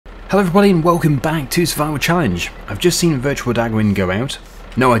Hello everybody and welcome back to Survival Challenge. I've just seen Virtual Daggerwin go out.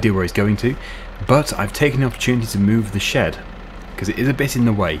 No idea where he's going to, but I've taken the opportunity to move the shed because it is a bit in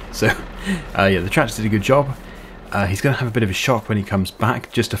the way. So yeah, the tractor did a good job. He's going to have a bit of a shock when he comes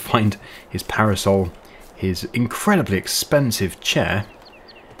back just to find his parasol, his incredibly expensive chair.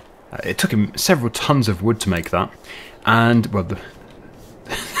 It took him several tons of wood to make that, and well,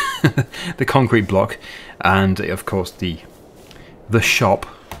 the concrete block, and of course the shop,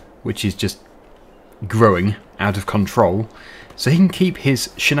 which is just growing out of control, so he can keep his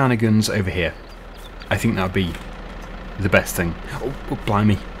shenanigans over here. I think that would be the best thing. Oh,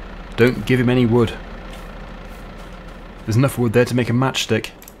 blimey. Don't give him any wood. There's enough wood there to make a matchstick.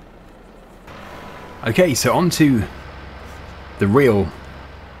 Okay, so on to the real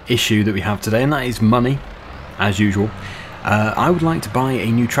issue that we have today, and that is money, as usual. I would like to buy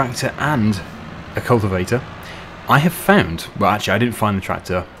a new tractor and a cultivator. I have found, well actually I didn't find the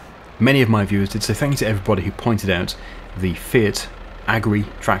tractor, many of my viewers did, so thank you to everybody who pointed out the FiatAgri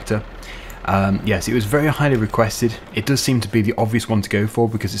tractor. Yes, it was very highly requested. It does seem to be the obvious one to go for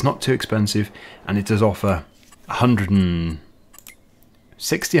because it's not too expensive and it does offer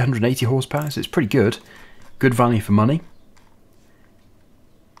 160, 180 horsepower, so it's pretty good. Good value for money.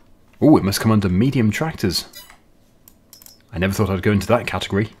 Oh, it must come under medium tractors. I never thought I'd go into that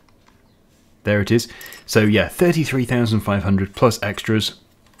category. There it is. So yeah, 33,500 plus extras.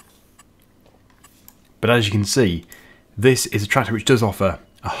 But as you can see, this is a tractor which does offer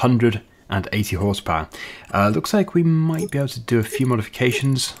 180 horsepower. Looks like we might be able to do a few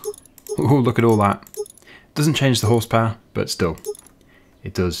modifications. Oh, look at all that. Doesn't change the horsepower, but still,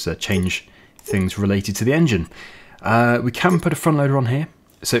 it does change things related to the engine. We can put a front loader on here.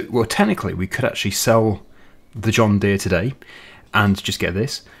 So, well, technically, we could actually sell the John Deere today and just get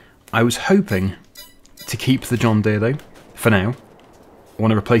this. I was hoping to keep the John Deere though, for now. I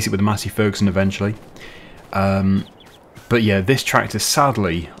want to replace it with a Massey Ferguson eventually. But yeah, this tractor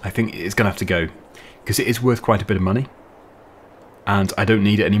sadly I think is going to have to go because it is worth quite a bit of money and I don't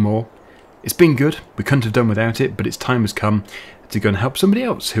need it anymore. It's been good, we couldn't have done without it, but its time has come to go and help somebody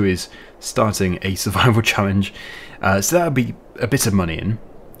else who is starting a survival challenge. So that'll be a bit of money in,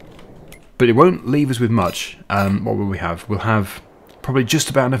 but it won't leave us with much. What will we have? We'll have probably just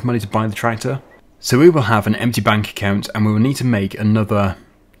about enough money to buy the tractor. So we will have an empty bank account and we will need to make another,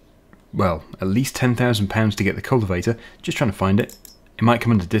 well, at least £10,000 to get the cultivator. Just trying to find it. It might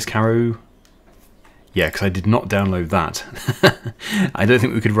come under Disc Arrow. Yeah, because I did not download that. I don't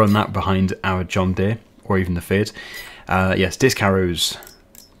think we could run that behind our John Deere or even the Fiat. Yes, Disc Arrows.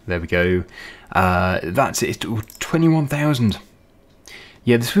 There we go. That's it. 21,000.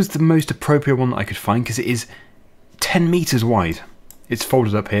 Yeah, this was the most appropriate one that I could find because it is 10 meters wide. It's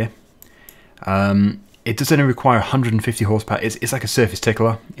folded up here. It does only require 150 horsepower. It's like a surface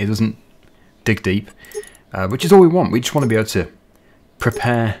tickler. It doesn't dig deep, which is all we want. We just want to be able to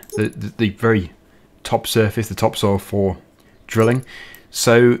prepare the very top surface, the topsoil for drilling.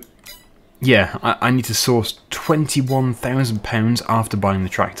 So yeah, I need to source £21,000 after buying the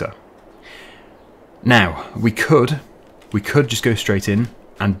tractor. Now we could just go straight in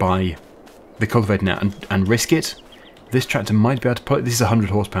and buy the cultivator now and risk it. This tractor might be able to put it. This is 100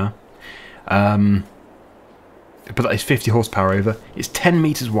 horsepower. But that is 50 horsepower over. It's 10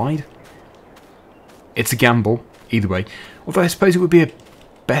 meters wide. It's a gamble, either way. Although I suppose it would be a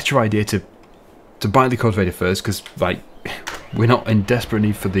better idea to buy the cultivator first, because like we're not in desperate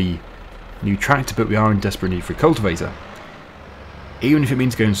need for the new tractor, but we are in desperate need for a cultivator. Even if it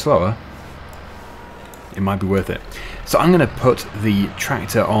means going slower, it might be worth it. So I'm going to put the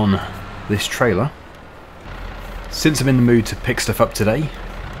tractor on this trailer. Since I'm in the mood to pick stuff up today,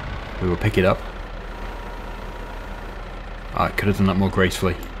 we will pick it up. I could have done that more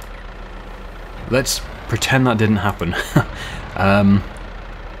gracefully. Let's pretend that didn't happen.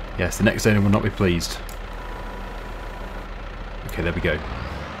 Yes, the next owner will not be pleased. Okay, there we go.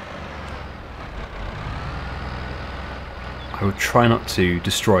 I will try not to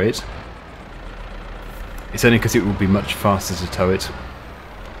destroy it. It's only because it will be much faster to tow it.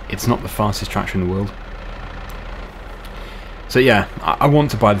 It's not the fastest tractor in the world. So yeah, I want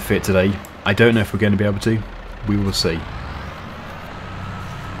to buy the Fiat today. I don't know if we're going to be able to. We will see.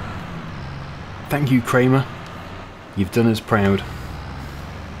 Thank you, Kramer. You've done us proud.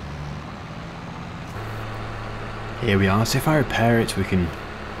 Here we are. So if I repair it, we can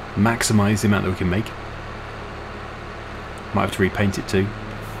maximise the amount that we can make. Might have to repaint it too.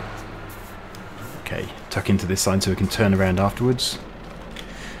 Okay, tuck into this side so we can turn around afterwards.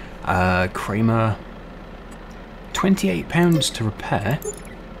 Kramer, £28 to repair,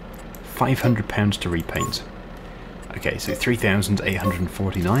 £500 to repaint. Okay, so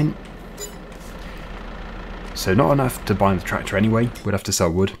 3,849. So not enough to buy the tractor anyway, we'd have to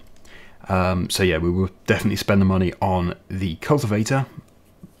sell wood. So yeah, we will definitely spend the money on the cultivator.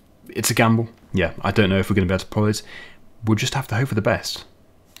 It's a gamble. Yeah, I don't know if we're going to be able to pull it. We'll just have to hope for the best.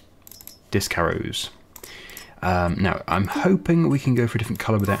 Disc harrows. Now, I'm hoping we can go for a different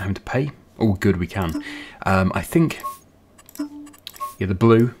colour without having to pay. Oh, good, we can. I think... Yeah, the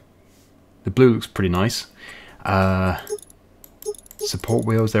blue. The blue looks pretty nice. Support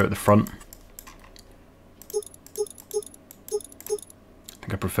wheels there at the front. I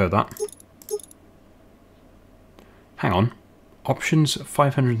think I prefer that. Hang on. Options,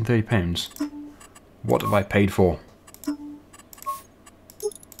 £530. What have I paid for?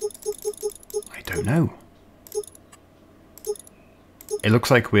 I don't know. It looks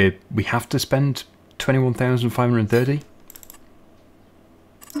like we have to spend 21,530.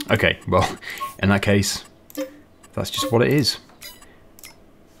 Okay, well, in that case, that's just what it is.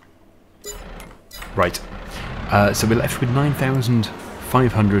 Right. So we're left with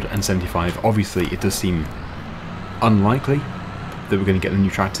 9,575. Obviously, it does seem unlikely that we're going to get the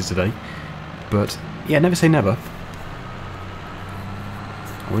new tractor today. But, yeah, never say never.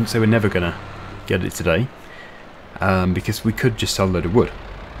 I wouldn't say we're never going to get it today. Because we could just sell a load of wood.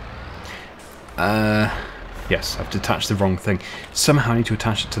 Yes, I've detached the wrong thing. Somehow I need to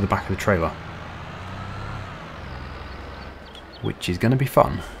attach it to the back of the trailer. Which is going to be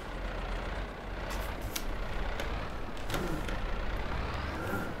fun.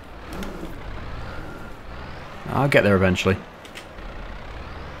 I'll get there eventually.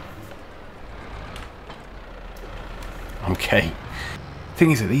 Okay.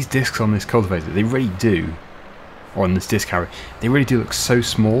 Thing is that these discs on this cultivator, they really do, or on this disc harrow, they really do look so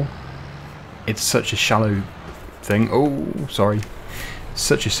small. It's such a shallow thing. Oh, sorry.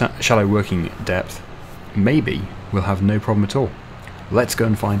 Such a shallow working depth. Maybe we'll have no problem at all. Let's go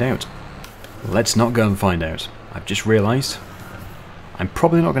and find out. Let's not go and find out. I've just realised I'm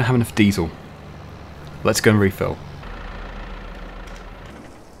probably not going to have enough diesel. Let's go and refill.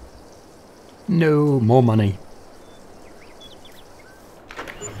 No, more money.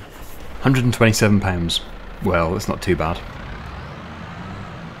 £127. Well, that's not too bad.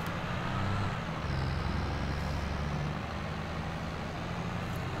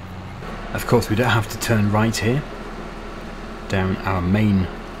 Of course, we don't have to turn right here, down our main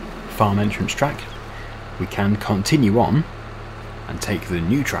farm entrance track. We can continue on and take the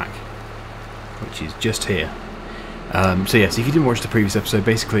new track, which is just here. So yes, if you didn't watch the previous episode,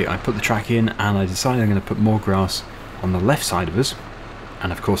 basically I put the track in and I decided I'm going to put more grass on the left side of us,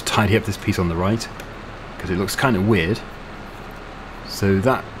 and of course tidy up this piece on the right, because it looks kind of weird. So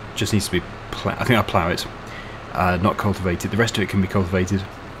that just needs to be, I think I'll plough it, not cultivate it. The rest of it can be cultivated.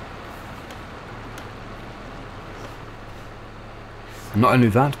 And not only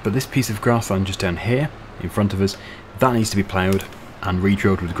that, but this piece of grassland just down here, in front of us, that needs to be ploughed and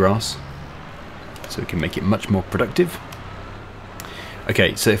re-drilled with grass, so it can make it much more productive.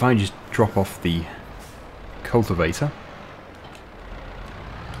 Okay, so if I just drop off the cultivator,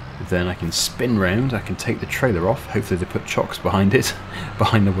 then I can spin round, I can take the trailer off, hopefully they put chocks behind it,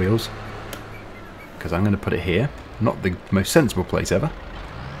 behind the wheels, because I'm going to put it here, not the most sensible place ever.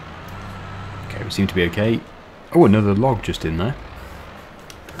 Okay, we seem to be okay. Oh, another log just in there.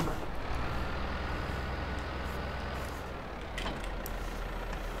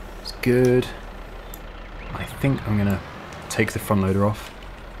 It's good. I think I'm going to take the front loader off.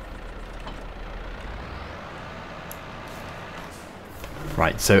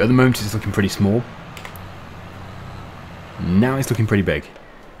 Right, so at the moment it's looking pretty small. Now it's looking pretty big.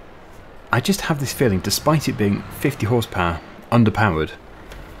 I just have this feeling, despite it being 50 horsepower, underpowered,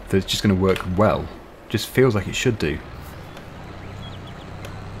 that it's just going to work well. Just feels like it should do.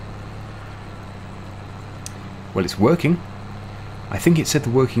 Well, it's working. I think it said the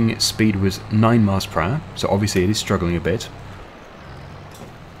working speed was 9 miles per hour, so obviously it is struggling a bit.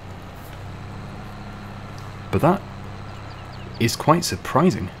 But that is quite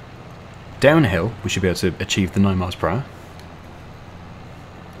surprising. Downhill, we should be able to achieve the 9 miles per hour.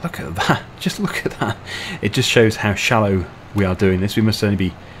 Look at that, just look at that. It just shows how shallow we are doing this. We must only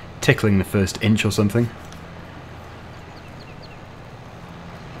be tickling the first inch or something.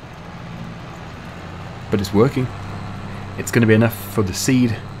 But it's working. It's going to be enough for the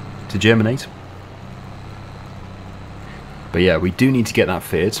seed to germinate. But yeah, we do need to get that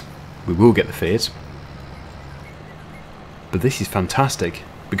Fiat. We will get the Fiat. But this is fantastic,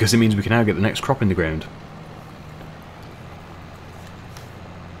 because it means we can now get the next crop in the ground.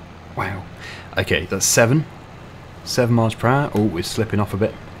 Wow. Okay, that's 7 miles per hour. Oh, it's slipping off a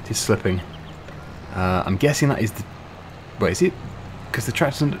bit. It is slipping. I'm guessing that is Wait, is it because the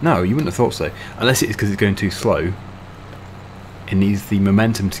tractor's under... No, you wouldn't have thought so. Unless it is because it's going too slow. It needs the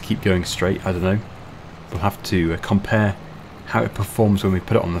momentum to keep going straight. I don't know. We'll have to compare how it performs when we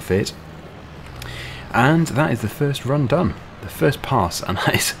put it on the Fiat. And that is the first run done. The first pass, and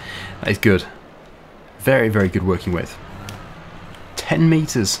that is good. Very, very good working width. 10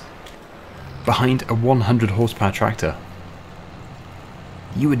 metres behind a 100 horsepower tractor.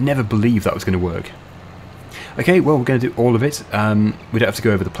 You would never believe that was going to work. Okay, well, we're going to do all of it. We don't have to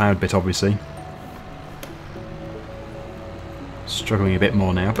go over the ploughed bit, obviously. Struggling a bit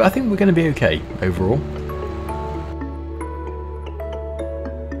more now, but I think we're going to be okay overall.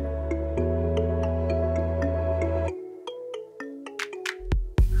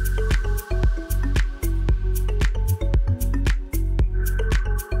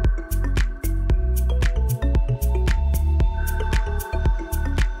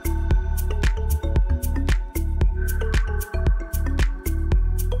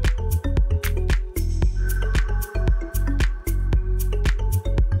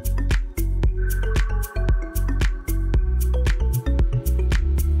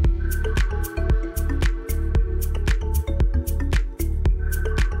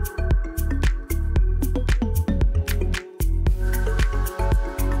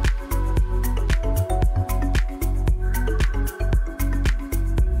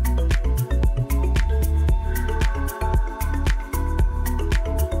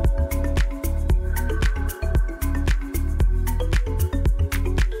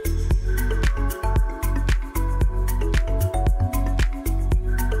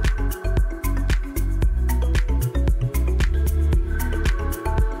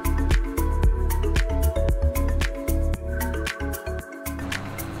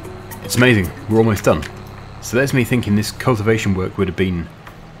 It's amazing, we're almost done. So there's me thinking this cultivation work would have been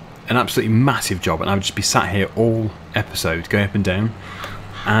an absolutely massive job and I would just be sat here all episode going up and down,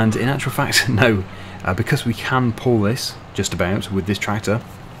 and in actual fact no, because we can pull this just about with this tractor,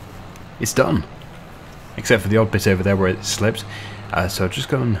 it's done, except for the odd bit over there where it slipped. So I'll just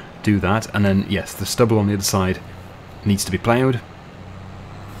go and do that, and then yes, the stubble on the other side needs to be ploughed,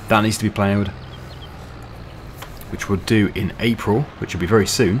 that needs to be ploughed, which we'll do in April, which will be very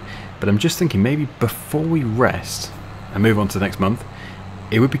soon. But I'm just thinking maybe before we rest and move on to the next month,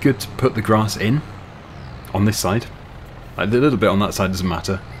 it would be good to put the grass in on this side. A little bit on that side doesn't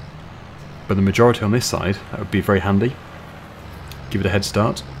matter, but the majority on this side, that would be very handy. Give it a head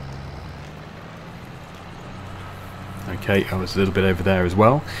start. Okay, oh, there's a little bit over there as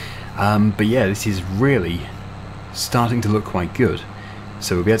well. But yeah, this is really starting to look quite good.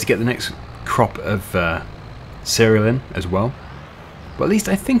 So we'll be able to get the next crop of cereal in as well. But at least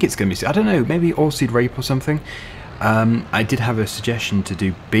I think it's going to be, I don't know, maybe oilseed rape or something. I did have a suggestion to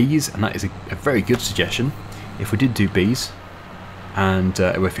do bees, and that is a very good suggestion. If we did do bees, and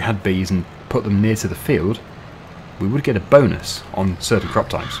if we had bees and put them near to the field, we would get a bonus on certain crop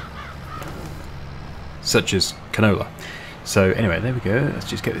types, such as canola. So anyway, there we go. Let's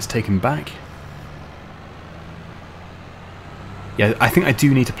just get this taken back. Yeah, I think I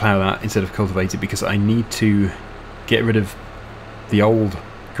do need to plough that instead of cultivate it, because I need to get rid of the old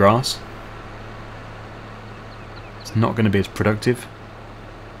grass. It's not going to be as productive.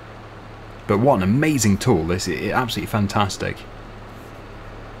 But what an amazing tool this is. It's absolutely fantastic.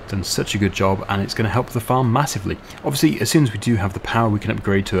 Done such a good job, and it's going to help the farm massively. Obviously, as soon as we do have the power, we can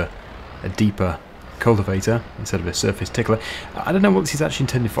upgrade to a deeper cultivator instead of a surface tickler. I don't know what this is actually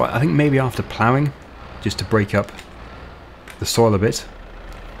intended for. I think maybe after ploughing, just to break up the soil a bit.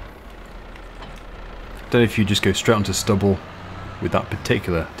 Don't know if you just go straight onto stubble with that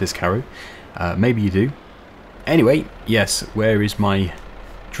particular disc harrow. Maybe you do. Anyway, yes, where is my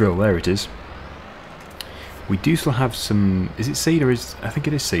drill? There it is. We do still have some... Is it seed or is... I think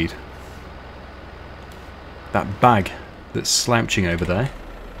it is seed. That bag that's slouching over there.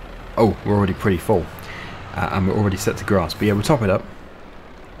 Oh, we're already pretty full. And we're already set to grass. But yeah, we'll top it up.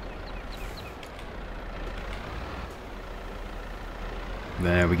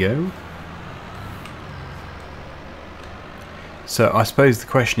 There we go. So I suppose the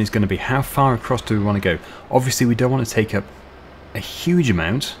question is going to be, how far across do we want to go? Obviously we don't want to take up a huge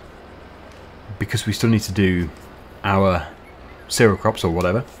amount, because we still need to do our cereal crops or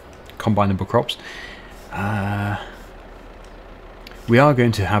whatever, combinable crops. We are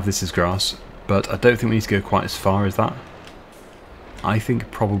going to have this as grass, but I don't think we need to go quite as far as that. I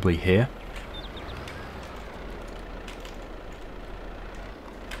think probably here.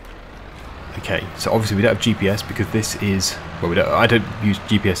 Okay, so obviously we don't have GPS because this is... Well, I don't use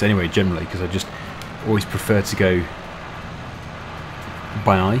GPS anyway generally, because I just always prefer to go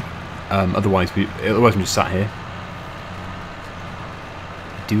by eye. Otherwise I'm just sat here.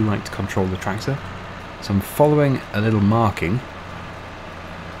 do like to control the tractor. So I'm following a little marking.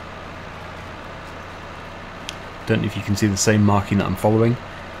 Don't know if you can see the same marking that I'm following,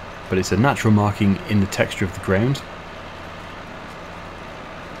 but it's a natural marking in the texture of the ground.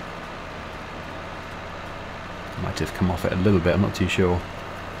 Might have come off it a little bit, I'm not too sure,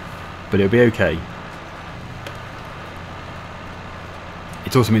 but it'll be okay.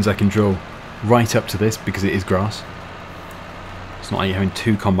 It also means I can drill right up to this because it is grass. It's not like you're having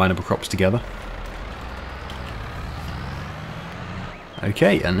two combinable crops together.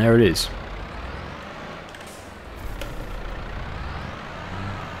 Okay, and there it is.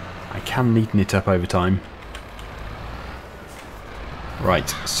 I can neaten it up over time. Right,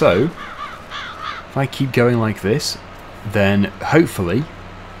 so if I keep going like this, then hopefully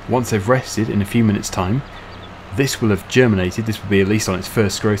once they've rested in a few minutes time, this will have germinated. This will be at least on its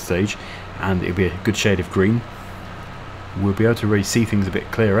first growth stage, and it'll be a good shade of green. We'll be able to really see things a bit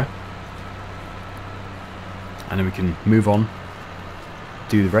clearer, and then we can move on,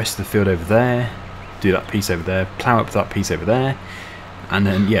 do the rest of the field over there, do that piece over there, plough up that piece over there, and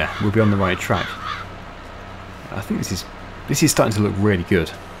then yeah, we'll be on the right track. I think this is starting to look really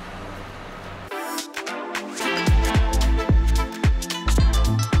good.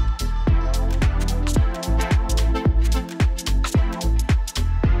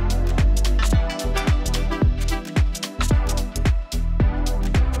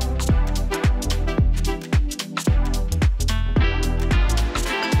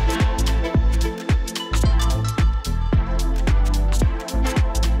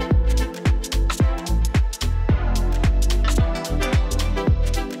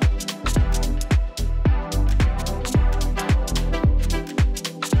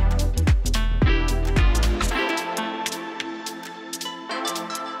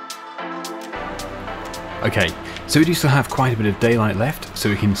 Okay, so we do still have quite a bit of daylight left, so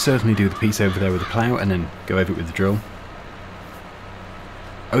we can certainly do the piece over there with the plough and then go over it with the drill.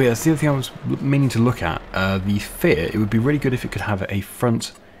 Oh yeah, that's the other thing I was meaning to look at. The Fiat, it would be really good if it could have a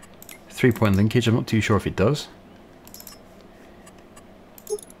front 3-point linkage. I'm not too sure if it does.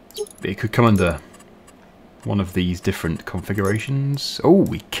 But it could come under one of these different configurations. Oh,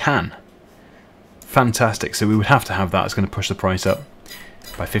 we can! Fantastic, so we would have to have that. It's going to push the price up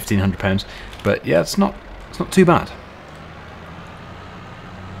by £1,500, but yeah, it's not too bad.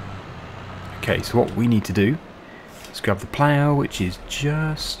 Okay, so what we need to do is grab the plough, which is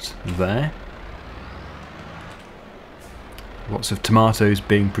just there. Lots of tomatoes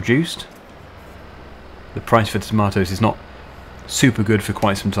being produced. The price for tomatoes is not super good for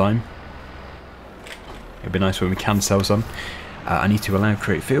quite some time. It'd be nice when we can sell some. I need to allow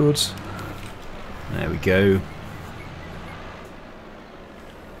create fields. There we go.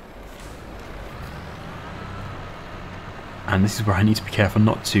 And this is where I need to be careful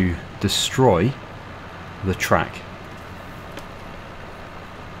not to destroy the track.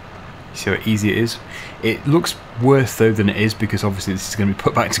 See how easy it is? It looks worse though than it is, because obviously this is going to be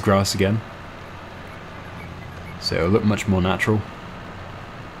put back to grass again. So it'll look much more natural.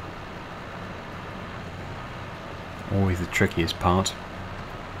 Always the trickiest part.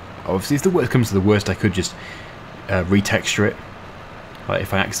 Obviously if the worst comes to the worst, I could just retexture it. Like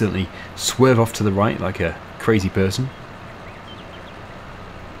if I accidentally swerve off to the right like a crazy person.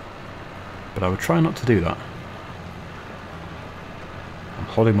 But I would try not to do that. I'm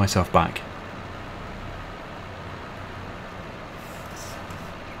holding myself back.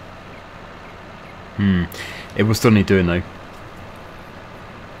 It will still need doing though,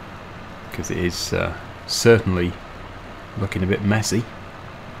 because it is certainly looking a bit messy.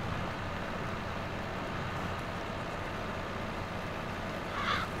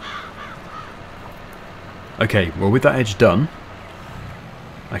 Okay, well with that edge done,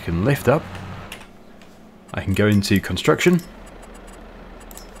 I can lift up. I can go into construction,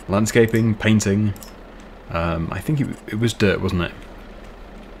 landscaping, painting. I think it was dirt, wasn't it?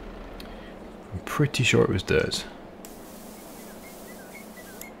 I'm pretty sure it was dirt.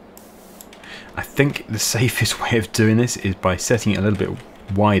 I think the safest way of doing this is by setting it a little bit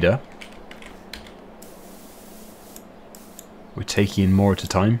wider. We're taking in more at a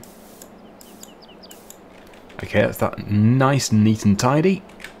time. Okay, that's that nice, neat and tidy.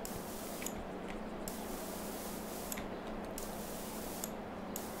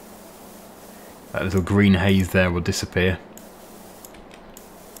 That little green haze there will disappear.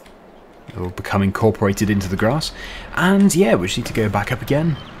 It will become incorporated into the grass. And yeah, we just need to go back up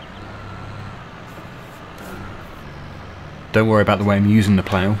again. Don't worry about the way I'm using the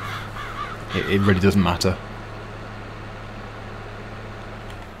plough. It really doesn't matter.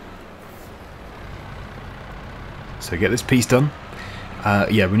 So get this piece done.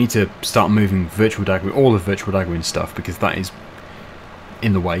 Yeah, we need to start moving virtual Daggerwin, all of virtual Daggerwin stuff, because that is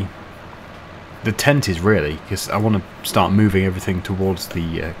in the way. The tent is really, because I want to start moving everything towards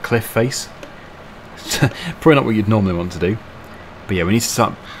the cliff face. Probably not what you'd normally want to do. But yeah, we need to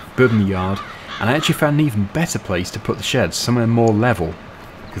start building the yard. And I actually found an even better place to put the sheds, somewhere more level.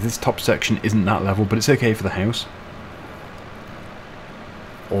 Because this top section isn't that level, but it's okay for the house.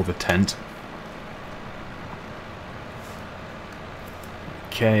 Or the tent.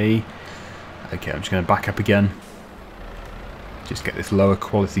 Okay. Okay, I'm just going to back up again. Just get this lower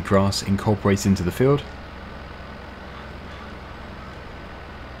quality grass incorporated into the field.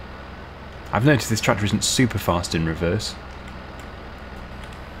 I've noticed this tractor isn't super fast in reverse.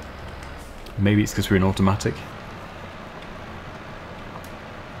 Maybe it's because we're in automatic.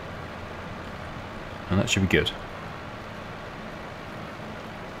 And that should be good.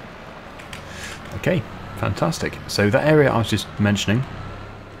 Okay, fantastic. So that area I was just mentioning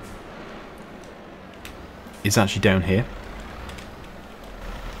is actually down here.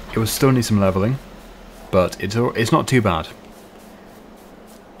 It will still need some levelling, but it's not too bad.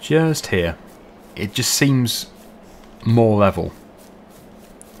 Just here. It just seems more level.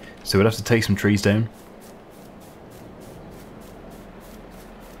 So we'd have to take some trees down.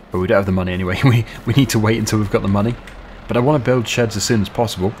 But we don't have the money anyway. We need to wait until we've got the money. But I want to build sheds as soon as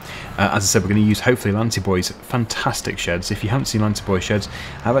possible. As I said, we're going to use, hopefully, Lancy Boy's fantastic sheds. If you haven't seen Lancy Boy sheds,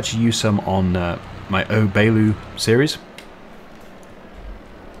 I've actually used some on my SL Baler series.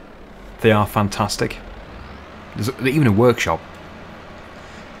 They are fantastic. There's even a workshop.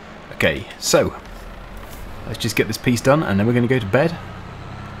 Okay, so let's just get this piece done and then we're going to go to bed.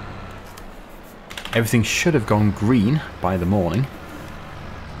 Everything should have gone green by the morning.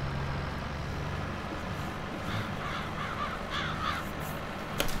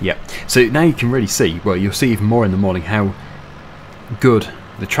 Yep, so now you can really see, well, you'll see even more in the morning how good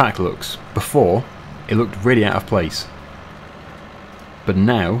the track looks. Before, it looked really out of place. But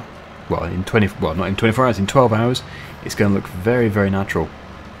now, well, not in 24 hours, in 12 hours, it's going to look very, very natural.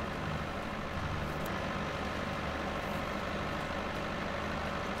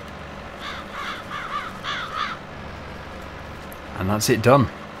 And that's it done.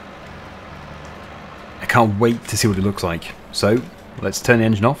 I can't wait to see what it looks like. So, let's turn the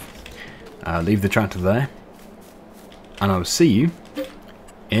engine off, leave the tractor there, and I will see you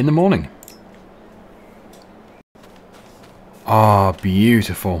in the morning. Ah,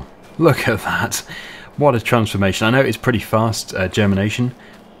 beautiful. Look at that. What a transformation. I know it's pretty fast germination,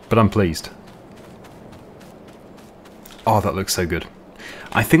 but I'm pleased. Oh, that looks so good.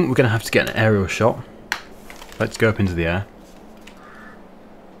 I think we're going to have to get an aerial shot. Let's go up into the air.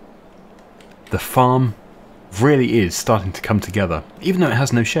 The farm really is starting to come together, even though it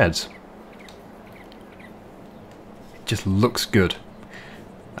has no sheds. It just looks good.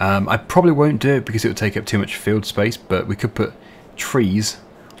 I probably won't do it because it would take up too much field space, but we could put trees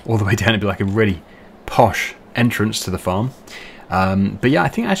all the way down. It'd be like a really posh entrance to the farm. But yeah, I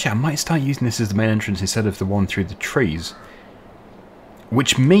think actually I might start using this as the main entrance instead of the one through the trees.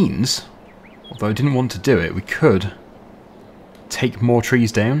 Which means, although I didn't want to do it, we could take more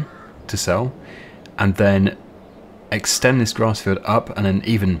trees down to sell and then extend this grass field up and then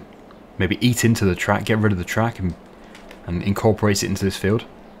even maybe eat into the track, get rid of the track and incorporate it into this field.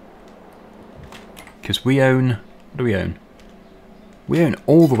 Because we own, what do we own? We own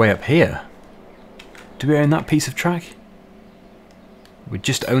all the way up here. Do we own that piece of track? We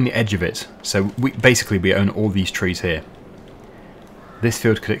just own the edge of it. So basically we own all these trees here. This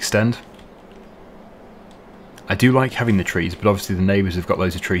field could extend. I do like having the trees, but obviously the neighbours have got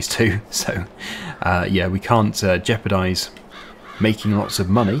loads of trees too. So yeah, we can't jeopardise making lots of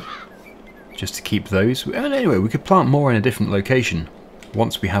money just to keep those. And anyway, we could plant more in a different location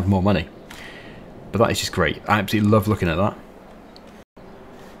once we have more money. But that is just great. I absolutely love looking at that.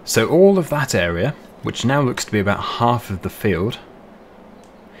 So all of that area, which now looks to be about half of the field,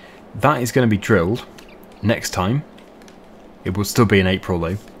 that is going to be drilled next time. It will still be in April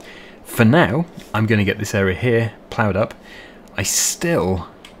though. For now, I'm going to get this area here ploughed up. I still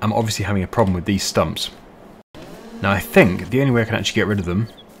am obviously having a problem with these stumps. Now I think the only way I can actually get rid of them,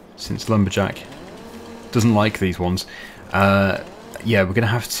 since Lumberjack doesn't like these ones, yeah, we're going to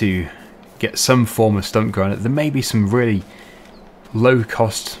have to get some form of stump grinder. There may be some really low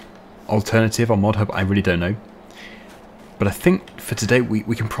cost alternative on ModHub, I really don't know. But I think for today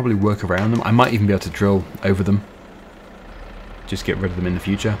we can probably work around them. I might even be able to drill over them. Just get rid of them in the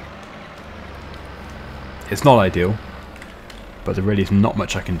future. It's not ideal, but there really is not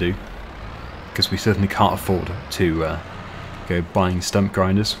much I can do, because we certainly can't afford to go buying stump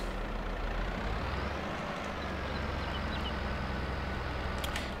grinders.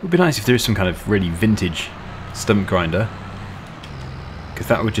 It would be nice if there is some kind of really vintage stump grinder, because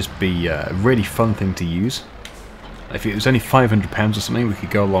that would just be a really fun thing to use. If it was only £500 or something, we could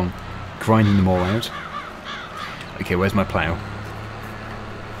go along grinding them all out. Okay, where's my plough?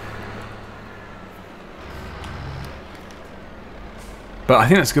 But I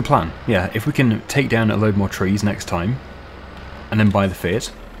think that's a good plan. Yeah, if we can take down a load more trees next time, and then buy the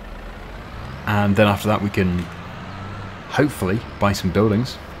Fiat, and then after that we can hopefully buy some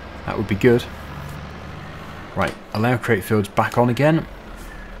buildings, that would be good. Right, allow create fields back on again.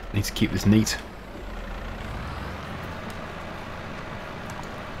 Need to keep this neat.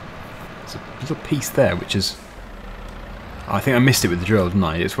 There's a little piece there which is... I think I missed it with the drill, didn't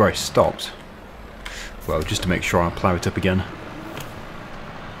I? It's where I stopped. Well, just to make sure I'll plough it up again.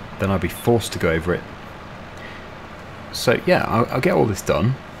 Then I'll be forced to go over it. So yeah, I'll get all this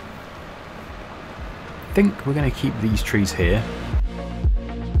done. I think we're going to keep these trees here.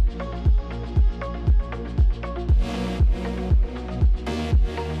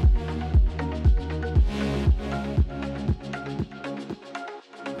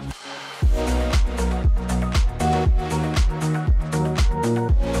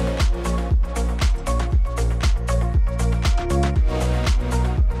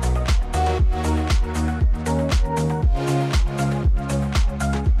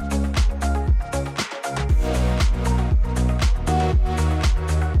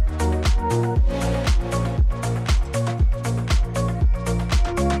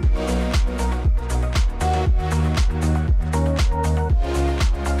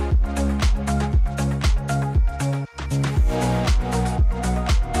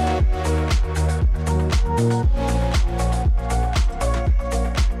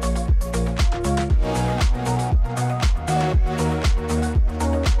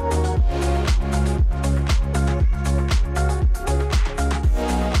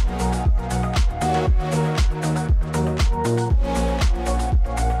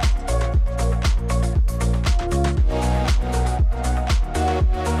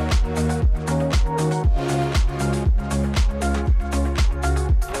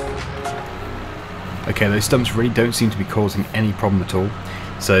 Okay, those stumps really don't seem to be causing any problem at all,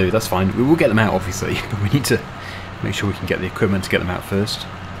 so that's fine. We will get them out obviously, but we need to make sure we can get the equipment to get them out first.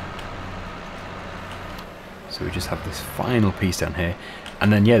 So we just have this final piece down here,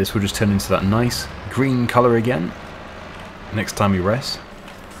 and then yeah, this will just turn into that nice green colour again next time we rest.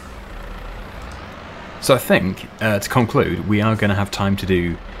 So I think, to conclude, we are going to have time to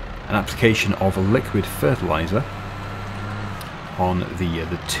do an application of a liquid fertilizer on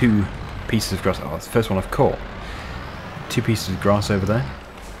the two pieces of grass. Oh, that's the first one I've caught. Two pieces of grass over there.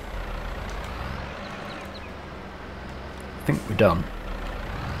 I think we're done.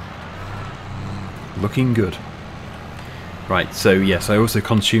 Looking good. Right, so yes, I also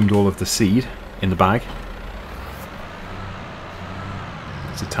consumed all of the seed in the bag.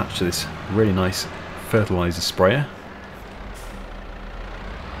 It's attached to this really nice fertilizer sprayer.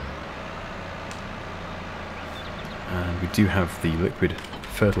 And we do have the liquid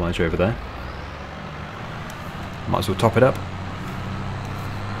fertilizer over there. Might as well top it up.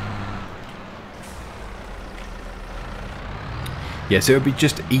 Yeah, so it would be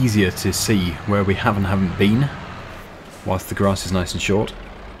just easier to see where we have and haven't been whilst the grass is nice and short.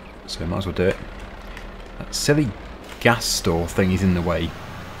 So might as well do it. That silly gas store thing is in the way.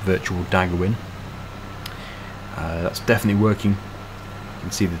 Virtual Daggerwin. That's definitely working. You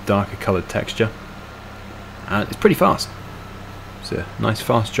can see the darker coloured texture. And it's pretty fast. It's a nice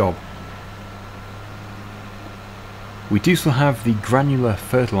fast job. We do still have the granular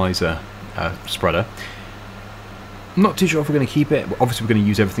fertilizer spreader. I'm not too sure if we're going to keep it. Obviously we're going to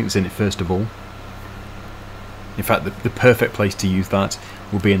use everything that's in it first of all. In fact, the perfect place to use that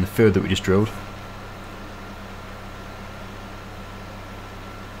will be in the field that we just drilled.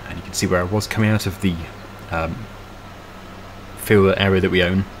 And you can see where I was coming out of the field area that we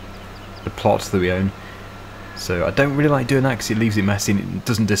own, the plot that we own. So I don't really like doing that because it leaves it messy and it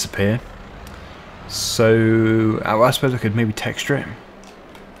doesn't disappear. So I suppose I could maybe texture it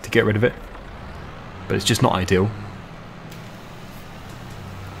to get rid of it, but it's just not ideal.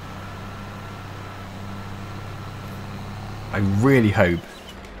 I really hope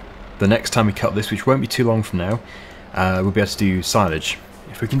the next time we cut this, which won't be too long from now, we'll be able to do silage.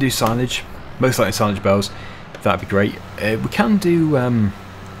 If we can do silage, most likely silage bales, that'd be great. We can do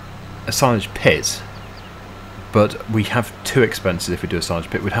a silage pit, but we have too expensive if we do a silage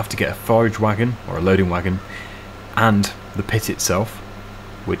pit. We'd have to get a forage wagon or a loading wagon and the pit itself,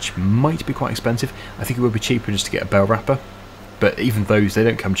 which might be quite expensive. I think it would be cheaper just to get a bale wrapper, but even those, they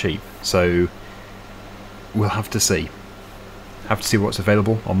don't come cheap, so we'll have to see. Have to see what's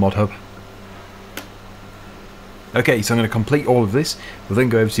available on ModHub. Okay, so I'm going to complete all of this. We'll then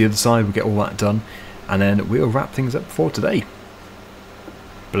go over to the other side, we'll get all that done, and then we'll wrap things up for today.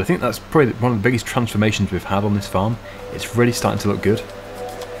 But I think that's probably one of the biggest transformations we've had on this farm. It's really starting to look good.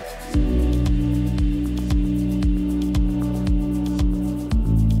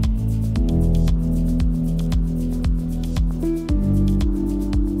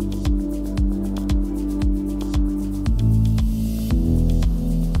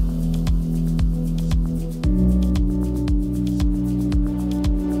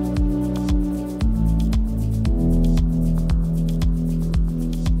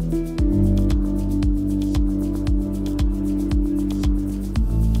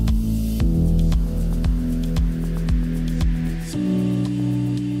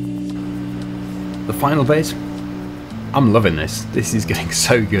 The final bit, I'm loving this. This is getting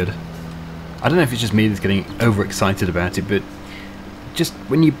so good. I don't know if it's just me that's getting overexcited about it, but just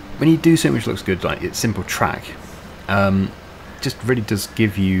when you do something which looks good, like it's simple track, just really does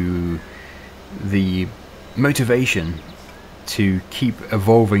give you the motivation to keep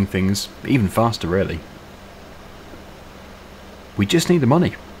evolving things even faster, really. We just need the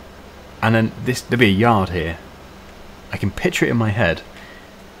money. And then there'll be a yard here. I can picture it in my head.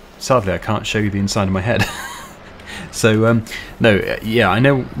 Sadly, I can't show you the inside of my head. So, no, yeah, I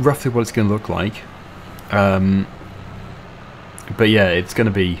know roughly what it's going to look like. But yeah, it's going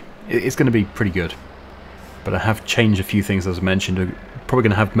to be pretty good. But I have changed a few things, as I mentioned. I'm probably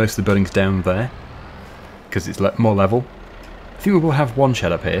going to have most of the buildings down there because it's more level. I think we will have one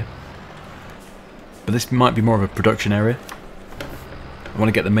shed up here, but this might be more of a production area. I want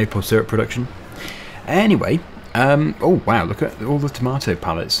to get the maple syrup production. Anyway, oh wow, look at all the tomato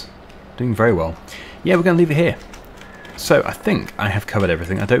pallets. Doing very well. Yeah, we're going to leave it here. So I think I have covered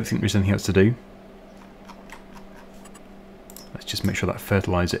everything. I don't think there's anything else to do. Let's just make sure that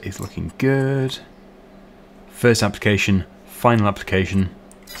fertilizer is looking good. First application, final application.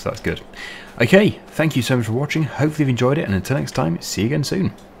 So that's good. Okay, thank you so much for watching. Hopefully you've enjoyed it, and until next time, see you again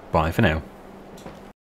soon. Bye for now.